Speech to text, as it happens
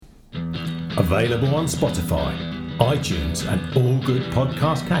Available on Spotify, iTunes and all good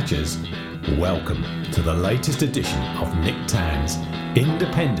podcast catchers. Welcome to the latest edition of Nick Tan's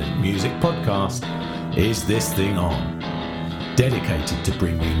independent music podcast, Is This Thing On? Dedicated to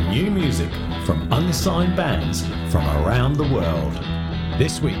bring you new music from unsigned bands from around the world.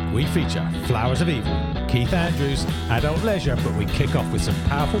 This week we feature Flowers of Evil, Keith Andrews, Adult Leisure, but we kick off with some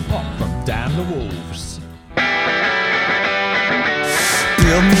powerful pop from Damn the Wolves.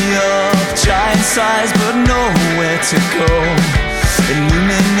 Build me up, giant size, but nowhere to go.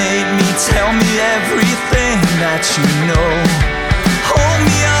 Illuminate me, tell me everything that you know. Hold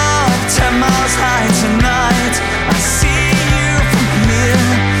me up, 10 miles high tonight. I see you from here,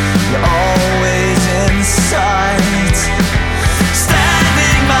 you're always in sight.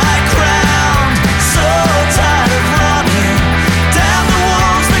 Standing my ground, so tired of running. Damn the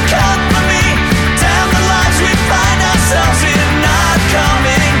wolves that come for me, damn the lives we find ourselves in. Not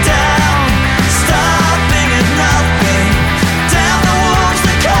coming down, stopping at nothing. Damn the wolves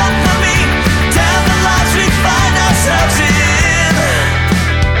that come for me, damn the lives we find ourselves in.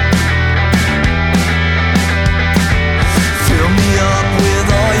 Fill me up with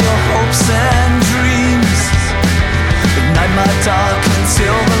all your hopes and dreams. Ignite my dark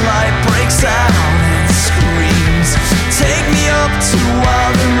until the light breaks out and screams. Take me up to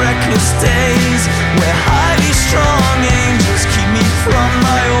wild and reckless days where highly strong angels keep me from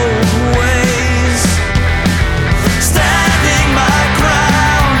my old ways. Standing my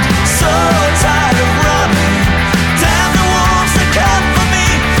ground, so tired of running. Damn the wolves that come for me,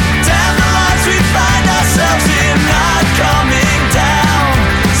 damn the lives we find ourselves in. Not coming down,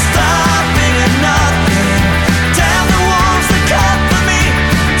 stopping at nothing. Damn the wolves that come for me,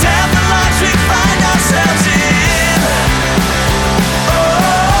 damn the lives we find ourselves in.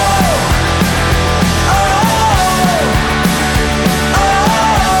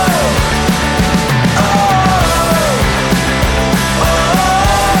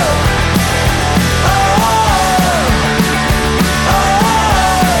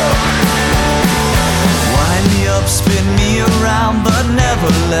 Wind me up, spin me around, but never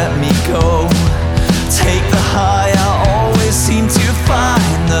let me go. Take the high, I always seem to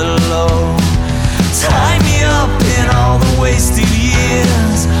find the low. Tie me up in all the wasted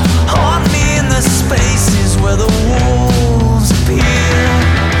years. Haunt me in the spaces where the wolves appear.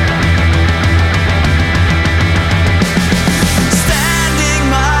 Standing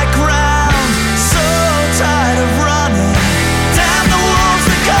my ground, so tired of running. Damn the wolves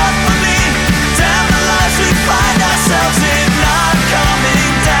that come for me, damn the lives we find ourselves in. Not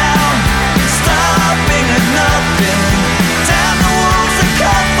coming down, stopping at nothing. Damn the wolves that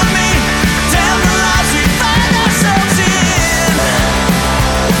come for me, damn the lives we find ourselves in.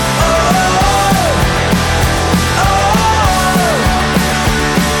 Oh, oh,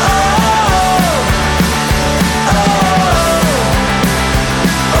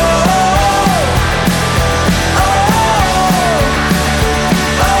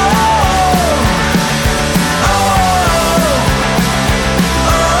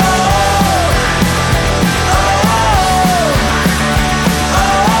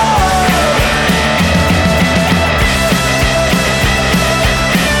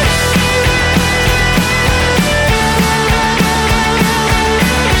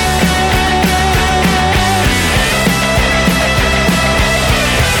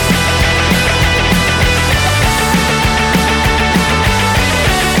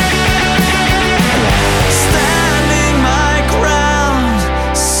 standing my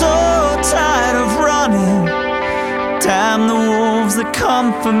ground, so tired of running. Damn the wolves that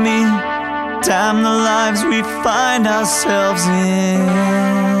come for me, damn the lives we find ourselves in.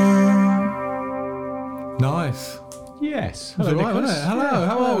 Nice. Yes. Hello, Hello, right, Nicholas. wasn't it? Hello, Yeah,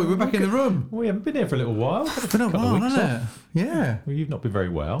 how are we? We're back in the room. We haven't been here for a little while. It's been a while, weeks hasn't off. it? Yeah. Well, you've not been very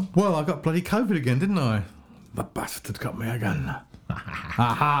well. Well, I got bloody COVID again, didn't I? The bastard got me again.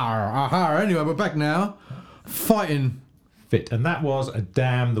 Aha. Anyway, we're back now. Fighting. Fit. And that was a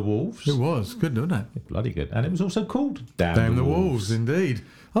Damn the Wolves. It was good, wasn't it? Bloody good. And it was also called Damn the Wolves, indeed.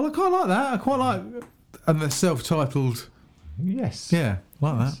 I quite like that. I quite like. And they're self-titled. Yes. Yeah,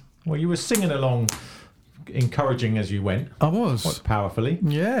 like that. Well, you were singing along, encouraging as you went, I was. quite powerfully.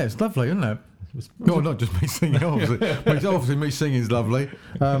 Yeah, it's lovely, isn't it? No, not just me singing, obviously. Obviously, me singing is lovely.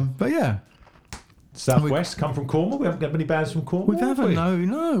 But yeah. Southwest, come from Cornwall. We haven't got many bands from Cornwall. We haven't,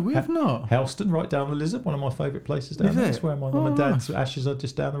 no, we have not. Helston, right down the Lizard, one of my favourite places down Is there. it? That's where my mum and Oh, dad's nice. ashes are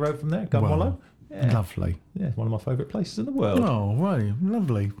just down the road from there. Gunwallow. Lovely. Yeah, it's one of my favourite places in the world. Oh, right,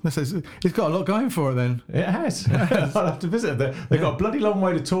 lovely. It's got a lot going for it then. It has. I'll have to visit them. They've got a bloody long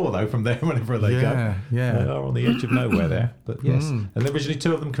way to tour, though, from there whenever they go. Yeah. They are on the edge of nowhere there. But yes. And originally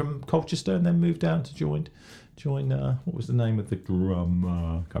 2 of them from Colchester and then moved down to join what was the name of the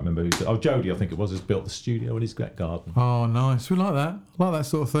drummer? Can't remember who. Jody, I think it was, has built the studio in his back garden. Oh, nice. We like that. Like that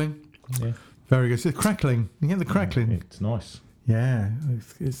sort of thing. Yeah. Very good. It's crackling. You get the crackling. It's nice. Yeah,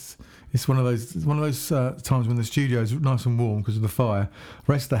 it's one of those times when the studio's nice and warm because of the fire.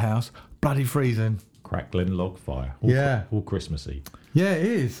 Rest of the house, bloody freezing. Crackling log fire. All Christmassy. Yeah, it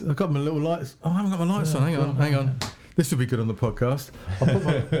is. I've got my little lights. Oh, I haven't got my lights on. Hang on. This will be good on the podcast.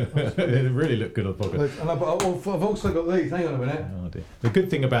 They really look good on the podcast. And I've also got these. Hang on a minute. Oh dear. The good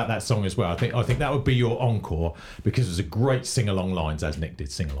thing about that song as well, I think that would be your encore because there's a great sing-along lines, as Nick did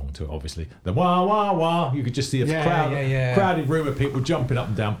sing along to it, obviously. The wah, wah, wah. You could just see a crowded room of people jumping up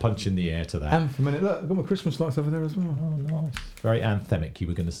and down, punching the air to that. And for a minute, look, I've got my Christmas lights over there as well. Oh, nice. Very anthemic, you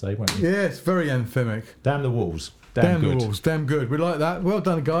were going to say, weren't you? Yeah, it's very anthemic. Damn the walls. Damn good. The walls. Damn good. We like that. Well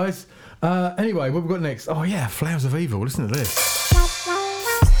done, guys. Anyway, what have we got next? Oh, yeah, Flowers of Evil. Listen to this.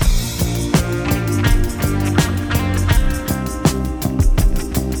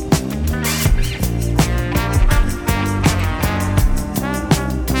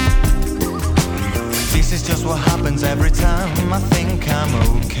 This is just what happens every time I think I'm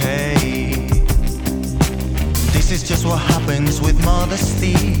okay. This is just what happens with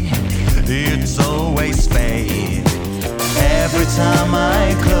modesty. It's always fate. Every time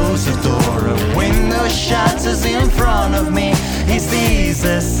I close a door, a window shatters in front of me. Is this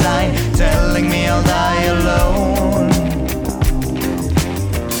a sign telling me I'll die alone?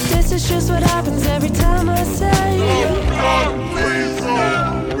 This is just what happens every time I say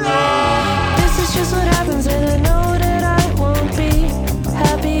this is just what happens, and I know that I won't be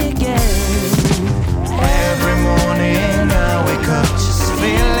happy again. Every morning I wake up just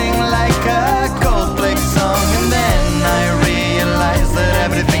feeling like a Coldplay song, and then I realize that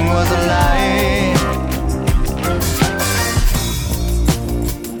everything was a lie.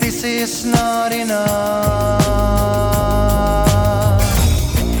 This is not enough.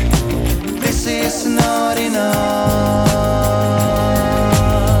 This is not enough.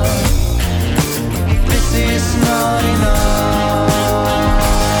 This is not enough.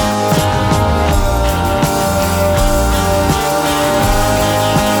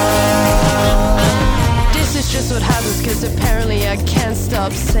 This is just what happens, cause apparently I can't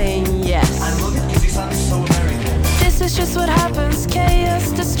stop saying yes. This is just what happens,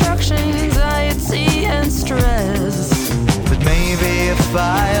 chaos, destruction, anxiety and stress. But maybe if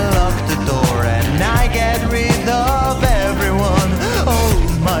I lock the door and I get rid of everyone, all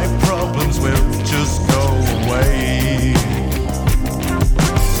my problems will just go away.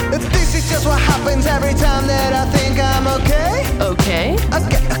 This is just what happens every time that I think I'm okay. Okay?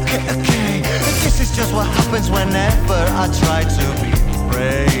 Okay. This is just what happens whenever I try to be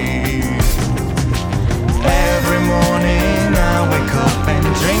brave. Every morning I wake up and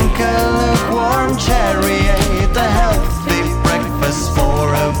drink a lukewarm cherry, eat a healthy breakfast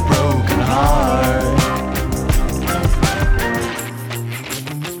for a broken heart.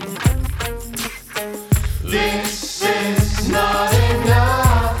 This is not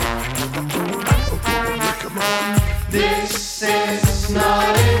enough. This is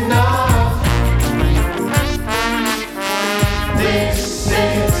not enough. This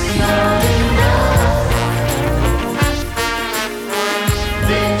is not enough.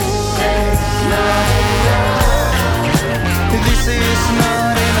 This is not enough. This is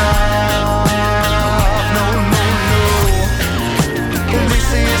not enough. No, no, no. This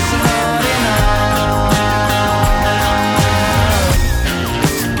is not enough.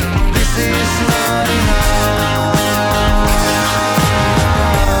 This is not enough.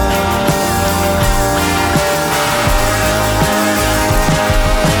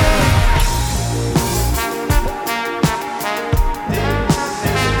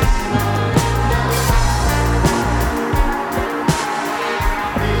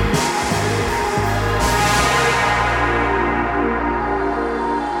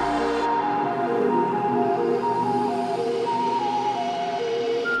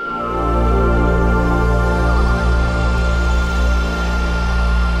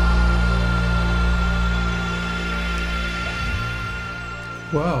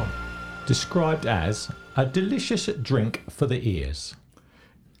 Wow. Described as a delicious drink for the ears.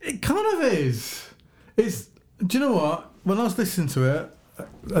 It kind of is. It's. Do you know what? When I was listening to it,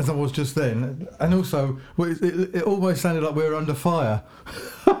 as I was just then, and also it almost sounded like we were under fire.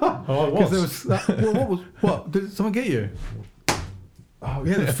 Oh, I was. There was what did someone get you? Oh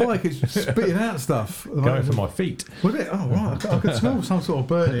yeah, the fire keeps spitting out stuff. Going for my feet. Was it? Oh right, I could smell some sort of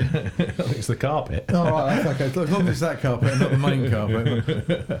burning. I think it's the carpet. Oh right, that's okay. As long as it's that carpet, not the main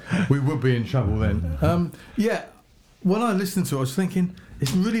carpet, we would be in trouble then. Yeah, when I listened to it, I was thinking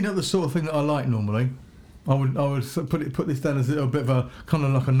it's really not the sort of thing that I like normally. I would put this down as a little bit of a kind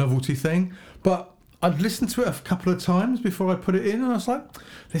of like a novelty thing, but I'd listened to it a couple of times before I put it in, and I was like,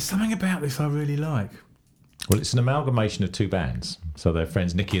 there's something about this I really like. Well, it's an amalgamation of two bands. So their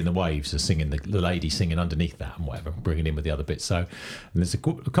friends Nicky and the Waves are singing, the lady singing underneath that and whatever, bringing in with the other bits. So, and there's a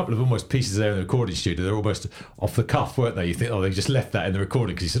couple of almost pieces there in the recording studio. They're almost off the cuff, weren't they? You think, oh, they just left that in the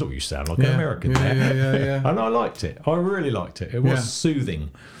recording because he said, oh, you sound like an American there. Yeah. And I liked it. I really liked it. It was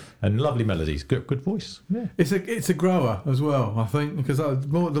soothing and lovely melodies. Good voice. Yeah. It's a grower as well, I think, because the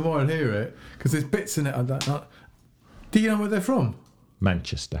more I hear it, because there's bits in it. Do you know where they're from?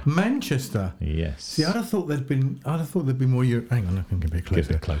 Manchester. Yes. See, I'd have thought there'd been more. Hang on, I can get a bit closer. Get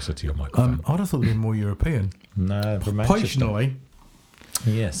a bit closer to your microphone. I'd have thought they'd been more European. No, from Manchester. Occasionally.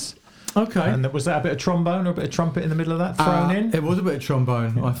 Yes. Okay. And was that a bit of trombone or a bit of trumpet in the middle of that thrown in? It was a bit of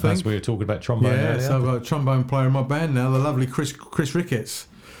trombone, I think. As we were talking about trombone earlier. So I've got a trombone player in my band now, the lovely Chris Ricketts.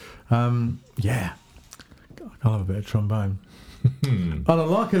 I love a bit of trombone. And I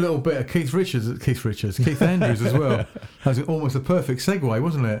like a little bit of Keith Andrews as well. That was almost a perfect segue,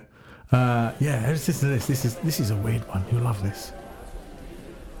 wasn't it? Listen to this. This is a weird one. You'll love this.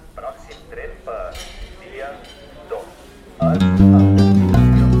 Pròxim tren per dia 2.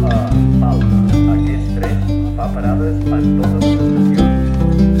 Pausa. Aquest tren fa parades en totes les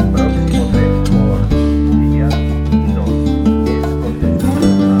estacions. Pròximo tren per dia 2. És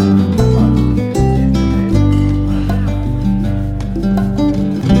congestionat a pausa.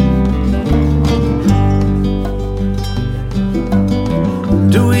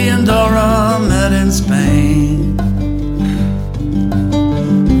 Dewey and Dora met in Spain.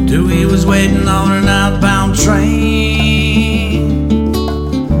 Dewey was waiting on an outbound train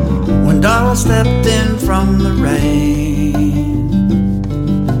when Dora stepped in from the rain,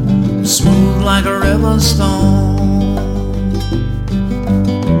 smooth like a river stone.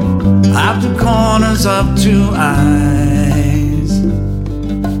 Out the corners of two eyes,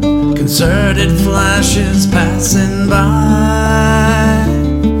 concerted flashes passing by.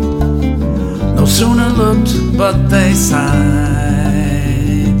 No sooner looked, but they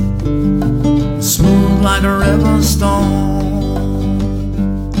sighed, smooth like a river stone.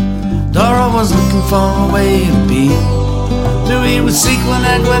 Dora was looking for a way to be. Dewey was seeking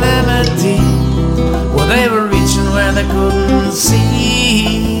equanimity. Well, they were reaching where they couldn't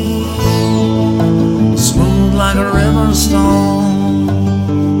see, smooth like a river stone.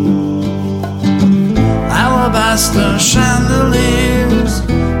 Alabaster chandeliers,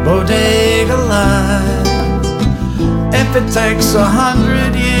 bodega lights. If it takes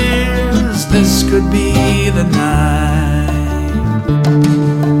 100 years, this could be the night.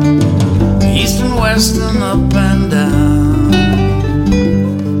 East and west and up and down,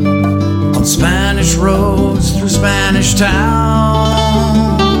 on Spanish roads through Spanish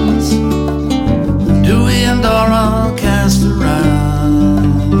towns, Dewey and Dora cast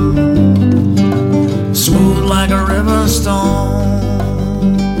around, smooth like a river stone.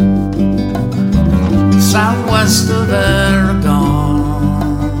 Southwest of Aragon,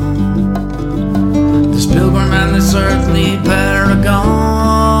 this pilgrim and this earthly paragon,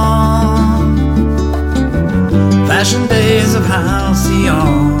 fashion days of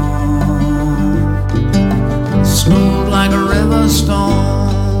Halcyon, smooth like a river stone.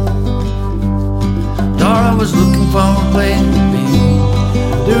 Dora was looking for a place to be.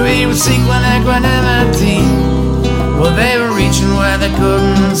 Dewey was seeking equanimity. Well, they were reaching where they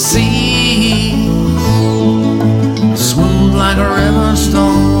couldn't see, smooth like a river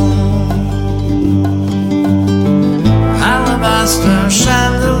stone. Alabaster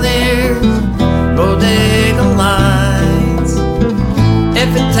chandeliers, bodega lights.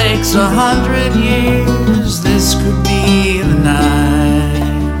 If it takes 100 years, this could be the night.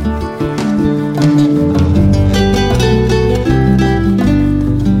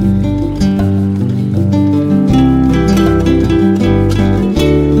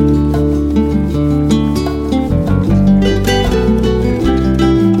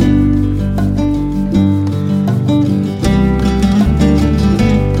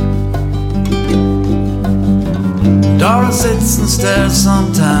 Dora sits and stares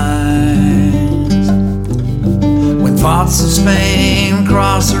sometimes when thoughts of Spain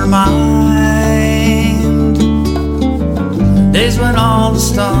cross her mind. Days when all the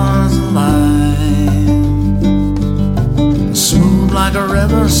stars align, smooth like a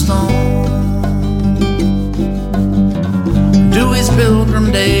river stone. Dewey's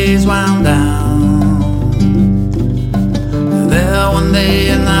pilgrim days wound down. There one day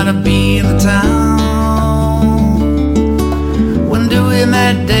and that'd be in the town when Dewey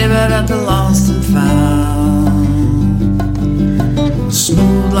met David at the Lost and Found.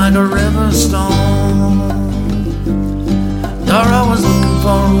 Smooth like a river stone, Dora was looking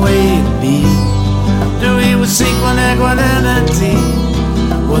for a way to be. Dewey was seeking equanimity.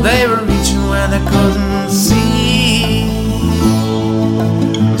 Well, they were reaching where they couldn't see.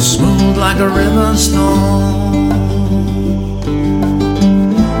 Smooth like a river stone,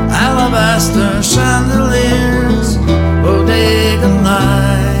 alabaster chandeliers, bodega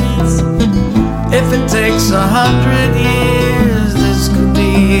lights. If it takes 100 years, this could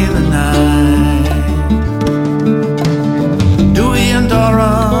be the night. Dewey and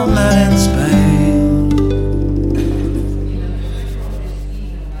Dora met in Spain.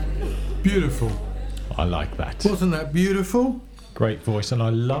 Beautiful. I like that. Wasn't that beautiful? Great voice, and I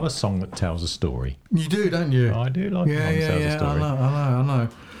love a song that tells a story. You do, don't you? I do like a song that tells a story. I know.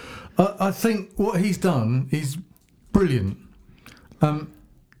 I think what he's done is brilliant.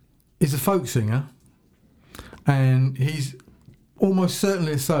 He's a folk singer, and he's almost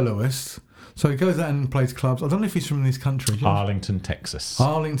certainly a soloist. So he goes out and plays clubs. I don't know if he's from this country. Arlington, Texas.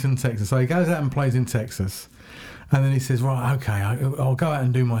 Arlington, Texas. So he goes out and plays in Texas. And then he says, right, okay, I'll go out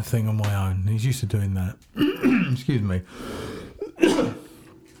and do my thing on my own. And he's used to doing that. Excuse me.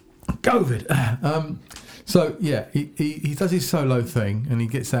 COVID. So, yeah, he does his solo thing, and he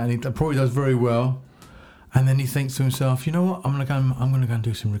gets out, and he probably does very well. And then he thinks to himself, you know what, I'm going to go and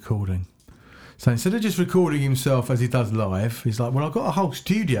do some recording. So instead of just recording himself as he does live, he's like, well, I've got a whole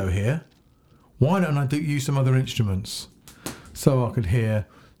studio here. Why don't I use some other instruments? So I could hear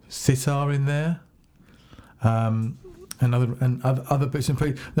sitar in there, and other bits and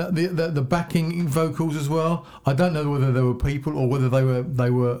pieces. The backing vocals as well. I don't know whether they were people or whether they were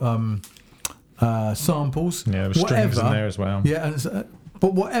samples. Yeah, there were strings in there as well. Yeah,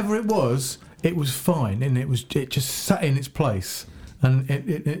 but whatever it was fine, and it just sat in its place. And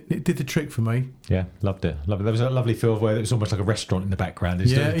it did the trick for me. Yeah, loved it. There was a lovely feel where it was almost like a restaurant in the background.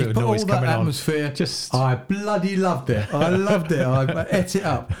 There's yeah, a bit of put noise all that coming atmosphere. On. I bloody loved it. I loved it. I ate it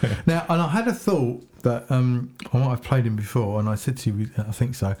up. Now, and I had a thought that I might have played him before, and I said to you, I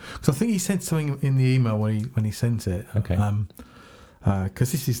think so, because I think he sent something in the email when he sent it. Okay.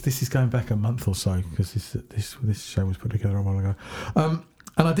 Because this is going back a month or so, because this show was put together a while ago,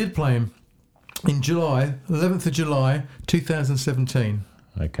 and I did play him. In July, 11th of July, 2017.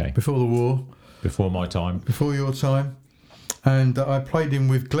 Okay. Before the war. Before my time. Before your time. And I played him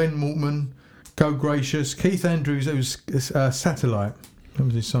with Glenn Mortman, Go Gracious, Keith Andrews, it was Satellite. That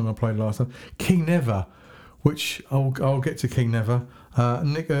was his song I played last time. King Never, which I'll get to King Never.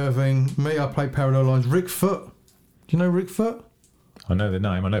 Nick Irving, me, I played Parallel Lines. Rick Foot. Do you know Rick Foot? I know the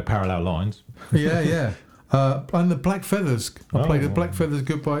name. I know Parallel Lines. Yeah. And the Black Feathers. I played the Black Feathers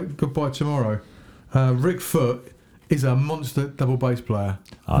Goodbye Tomorrow. Rick Foot is a monster double bass player.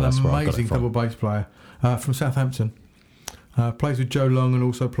 An amazing double bass player from Southampton. Plays with Joe Long and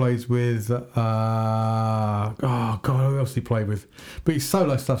also plays with who else did he play with? But his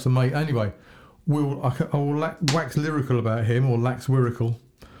solo stuff's amazing. Anyway, I will wax lyrical about him, or lax lyrical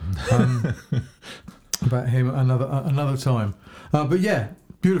about him another time. But yeah,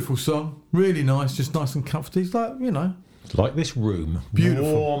 beautiful song, really nice, just nice and comfortable. It's like, it's like this room,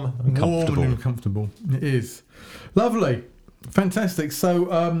 beautiful, warm and comfortable. It is lovely, fantastic. So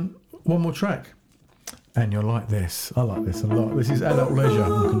one more track, and you'll like this. I like this a lot. This is Adult Leisure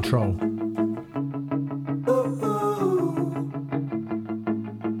and Control.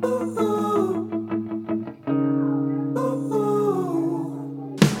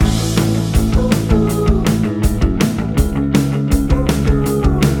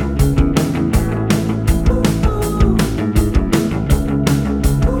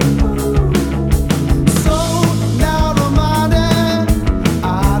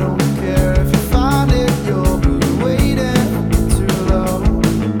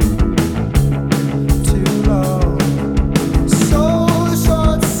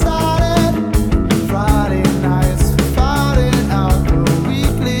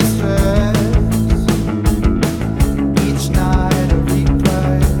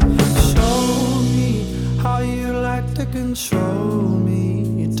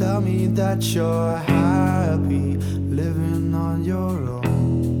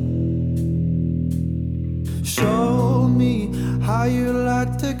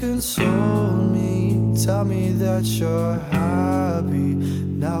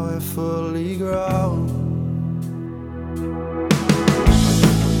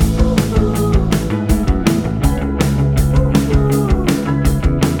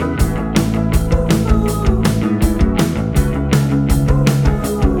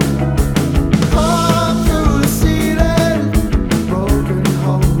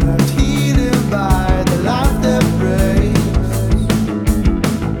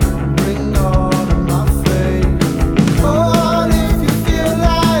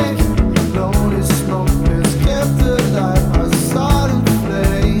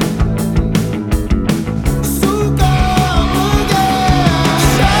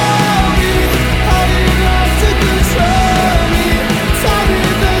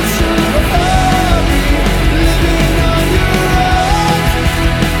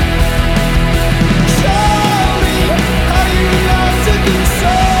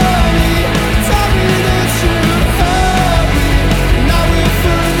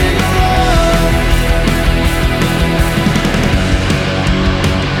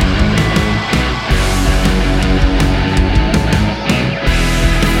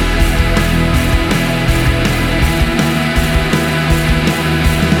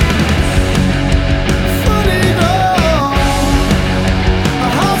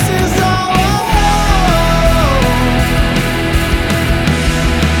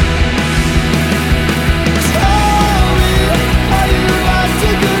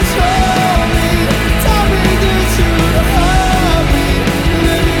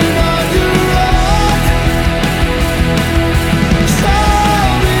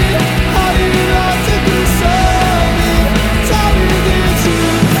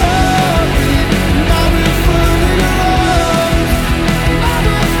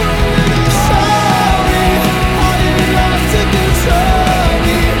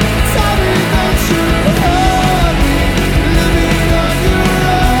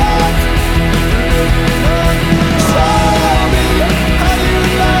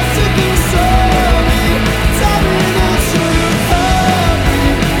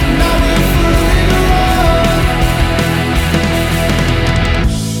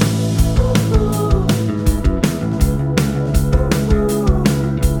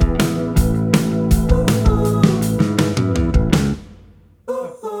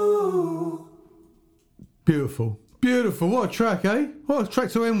 Beautiful. Beautiful. What a track, eh? What a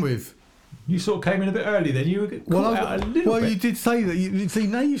track to end with. You sort of came in a bit early then. You were caught out a little bit. You did say that. You see,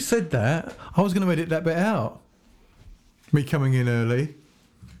 now you've said that, I was going to edit that bit out. Me coming in early.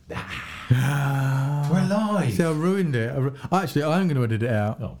 We're live. See, I ruined it. Actually, I am going to edit it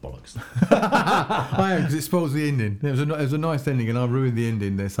out. Oh, bollocks. I am, because it spoils the ending. It was a nice ending, and I ruined the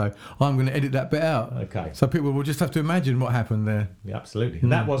ending there, so I'm going to edit that bit out. Okay. So people will just have to imagine what happened there. Yeah, absolutely.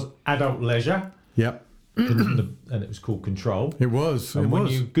 And that was Adult Leisure. Yep. And it was called Control. It was. And when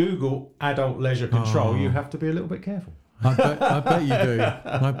you Google Adult Leisure Control, you have to be a little bit careful. I bet you do.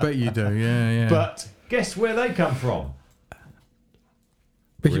 I bet you do. Yeah. But guess where they come from?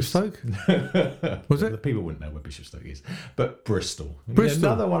 Bishopstoke? Was it? The people wouldn't know where Bishopstoke is, but Bristol. Bristol.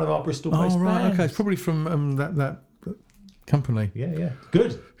 Another one of our Bristol-based bands. Okay. It's probably from that company. Yeah.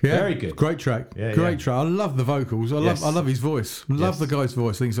 Good. Yeah. Very good. Great track. Great track. I love the vocals. I love his voice. Love the guy's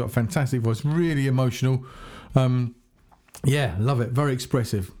voice. I think he's got a fantastic voice. Really emotional. Yeah, love it. Very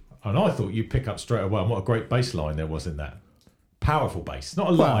expressive. And I thought you'd pick up straight away. And what a great bass line there was in that. Powerful bass, not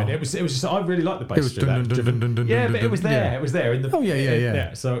a line. It was just. I really liked the bass. It was dun, dun, dun, dun, yeah, dun, but it was there. yeah. It was there in the. Oh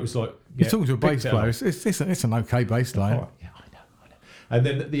yeah. So it was like you're talking to a bass player. It's an okay bass line. Right. Yeah, I know. And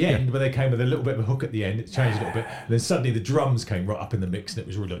then at the end, when they came with a little bit of a hook at the end, it changed a little bit. And then suddenly the drums came right up in the mix, and it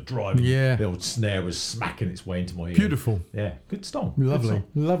was really like driving. Yeah. The old snare was smacking its way into my ear. Beautiful. Yeah, good song. Lovely.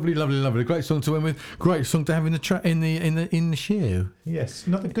 Lovely. Great song to end with. Great song to have in the in the show. Yes,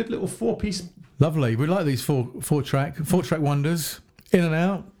 another good little 4-piece. Lovely. We like these four track wonders. In and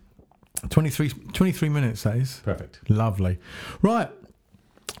out. 23 minutes, that is. Perfect. Lovely. Right.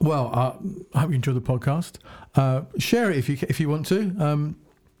 Well, I hope you enjoyed the podcast. Share it if you want to.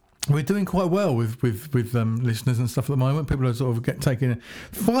 We're doing quite well with listeners and stuff at the moment. People are sort of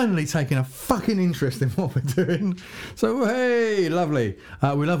finally taking a fucking interest in what we're doing. So hey, lovely.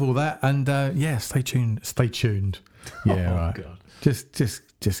 We love all that, and yeah, stay tuned. Yeah, right. God.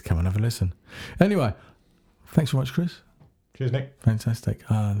 Just come and have a listen. Anyway, thanks so much, Chris. Cheers, Nick. Fantastic.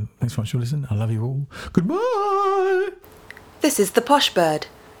 Thanks so much for listening. I love you all. Goodbye. This is The Posh Bird,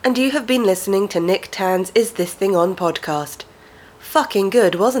 and you have been listening to Nick Tan's Is This Thing On podcast. Fucking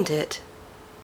good, wasn't it?